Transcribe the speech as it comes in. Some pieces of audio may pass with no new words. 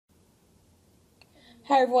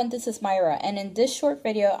Hi everyone, this is Myra, and in this short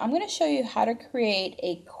video I'm going to show you how to create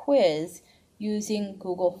a quiz using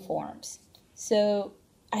Google Forms. So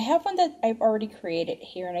I have one that I've already created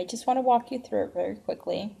here, and I just want to walk you through it very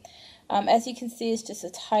quickly. As you can see, it's just a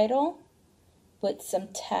title with some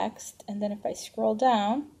text, and then if I scroll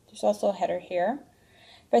down, there's also a header here.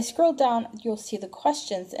 If I scroll down, you'll see the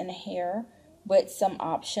questions in here with some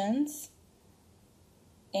options.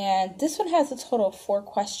 And this one has a total of 4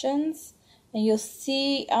 questions. And you'll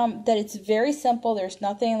see that it's very simple. There's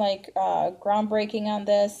nothing like groundbreaking on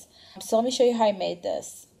this. So let me show you how I made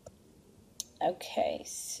this. Okay,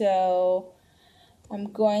 so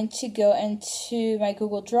I'm going to go into my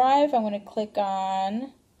Google Drive. I'm going to click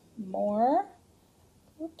on More.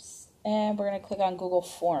 Oops. And we're going to click on Google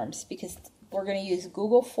Forms because we're going to use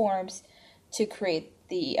Google Forms to create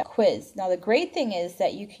the quiz. Now the great thing is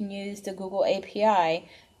that you can use the Google API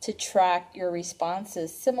to track your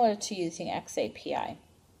responses, similar to using XAPI.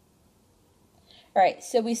 Alright,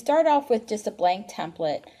 so we start off with just a blank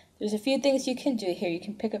template. There's a few things you can do here. You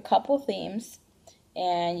can pick a couple themes,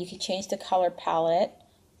 and you can change the color palette.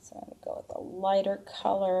 So I'm going to go with a lighter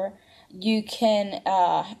color. You can,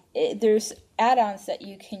 there's add-ons that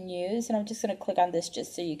you can use, and I'm just going to click on this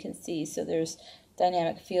just so you can see. So there's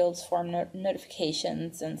dynamic fields, form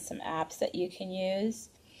notifications, and some apps that you can use.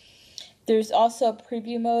 There's also a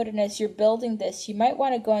preview mode, and as you're building this, you might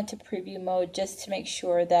want to go into preview mode just to make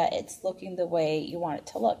sure that it's looking the way you want it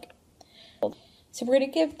to look. So we're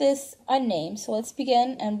going to give this a name. So let's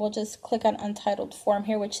begin, and we'll just click on Untitled Form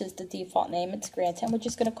here, which is the default name it's granted, and we're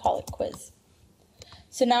just going to call it Quiz.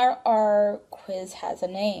 So now our quiz has a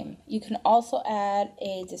name. You can also add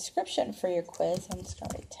a description for your quiz. I'm just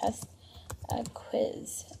going to write test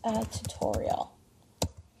quiz tutorial.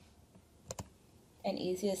 And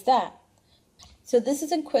easy as that. So this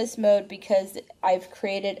is in quiz mode because I've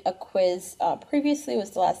created a quiz previously. It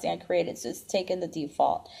was the last thing I created, so it's taken the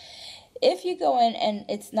default. If you go in and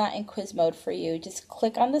it's not in quiz mode for you, just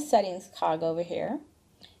click on the settings cog over here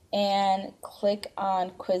and click on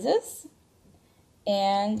quizzes,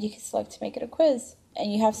 and you can select to make it a quiz.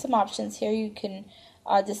 And you have some options here. You can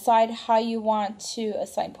decide how you want to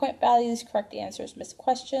assign point values, correct answers, missed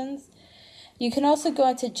questions. You can also go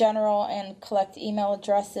into general and collect email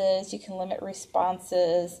addresses. You can limit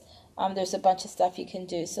responses. There's a bunch of stuff you can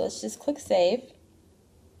do. So let's just click save.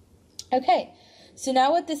 Okay, so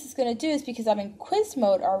now what this is going to do is, because I'm in quiz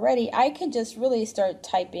mode already, I can just really start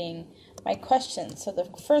typing my questions. So the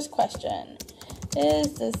first question,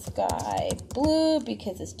 is the sky blue?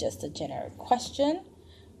 Because it's just a generic question.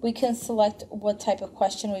 We can select what type of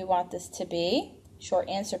question we want this to be. Short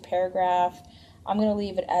answer, paragraph. I'm going to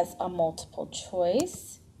leave it as a multiple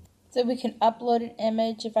choice. So we can upload an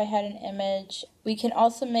image if I had an image. We can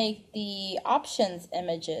also make the options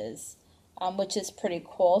images, which is pretty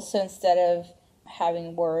cool. So instead of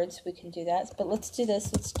having words, we can do that. But let's do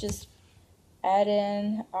this. Let's just add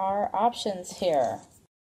in our options here.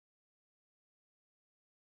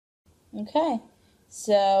 Okay,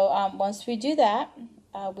 so once we do that,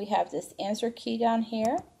 we have this answer key down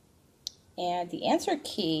here. And the answer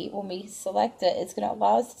key, when we select it, it's going to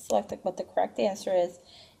allow us to select what the correct answer is,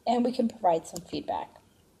 and we can provide some feedback.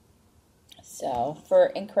 So for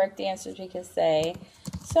incorrect answers, we can say,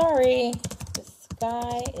 sorry, the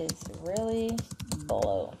sky is really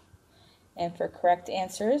blue. And for correct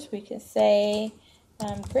answers, we can say,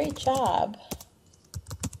 great job.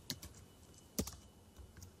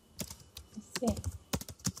 Let's see.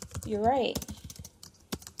 You're right.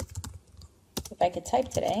 If I could type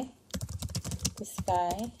today. The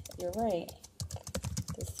sky, you're right,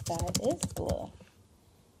 the sky is blue.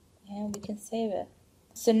 And we can save it.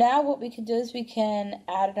 So now what we can do is we can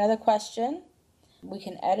add another question. We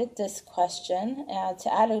can edit this question.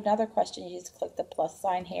 To add another question, you just click the plus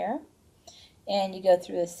sign here. And you go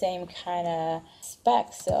through the same kind of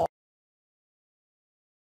specs. So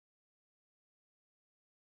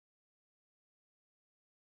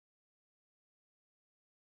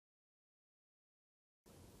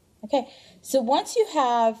okay, so once you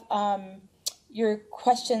have your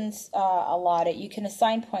questions allotted, you can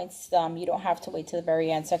assign points. You don't have to wait to the very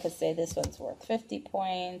end. So I could say this one's worth 50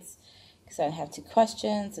 points because I have 2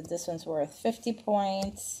 questions, and this one's worth 50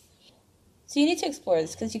 points. So you need to explore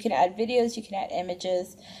this because you can add videos, you can add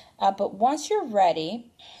images. But once you're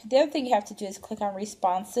ready, the other thing you have to do is click on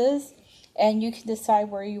responses. And you can decide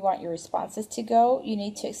where you want your responses to go. You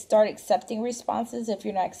need to start accepting responses. If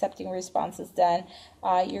you're not accepting responses, then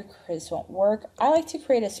your quiz won't work. I like to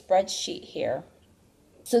create a spreadsheet here.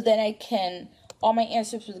 So then all my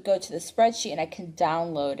answers would go to the spreadsheet, and I can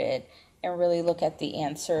download it and really look at the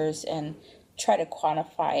answers and try to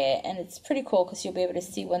quantify it, and it's pretty cool because you'll be able to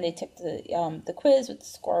see when they took the quiz, what the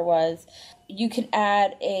score was. You can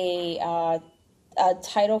add a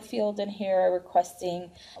title field in here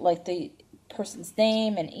requesting like the person's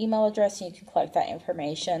name and email address, and you can collect that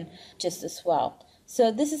information just as well.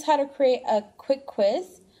 So this is how to create a quick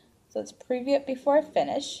quiz. So let's preview it before I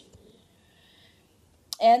finish.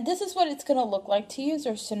 And this is what it's going to look like to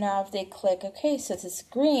users. So now if they click, okay, so it's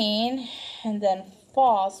green and then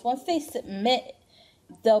false, once they submit,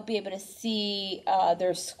 they'll be able to see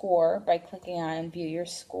their score by clicking on view your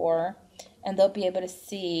score. And they'll be able to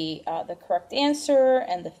see the correct answer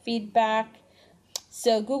and the feedback.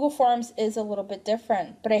 So Google Forms is a little bit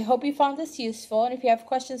different, but I hope you found this useful. And if you have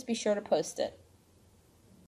questions, be sure to post it.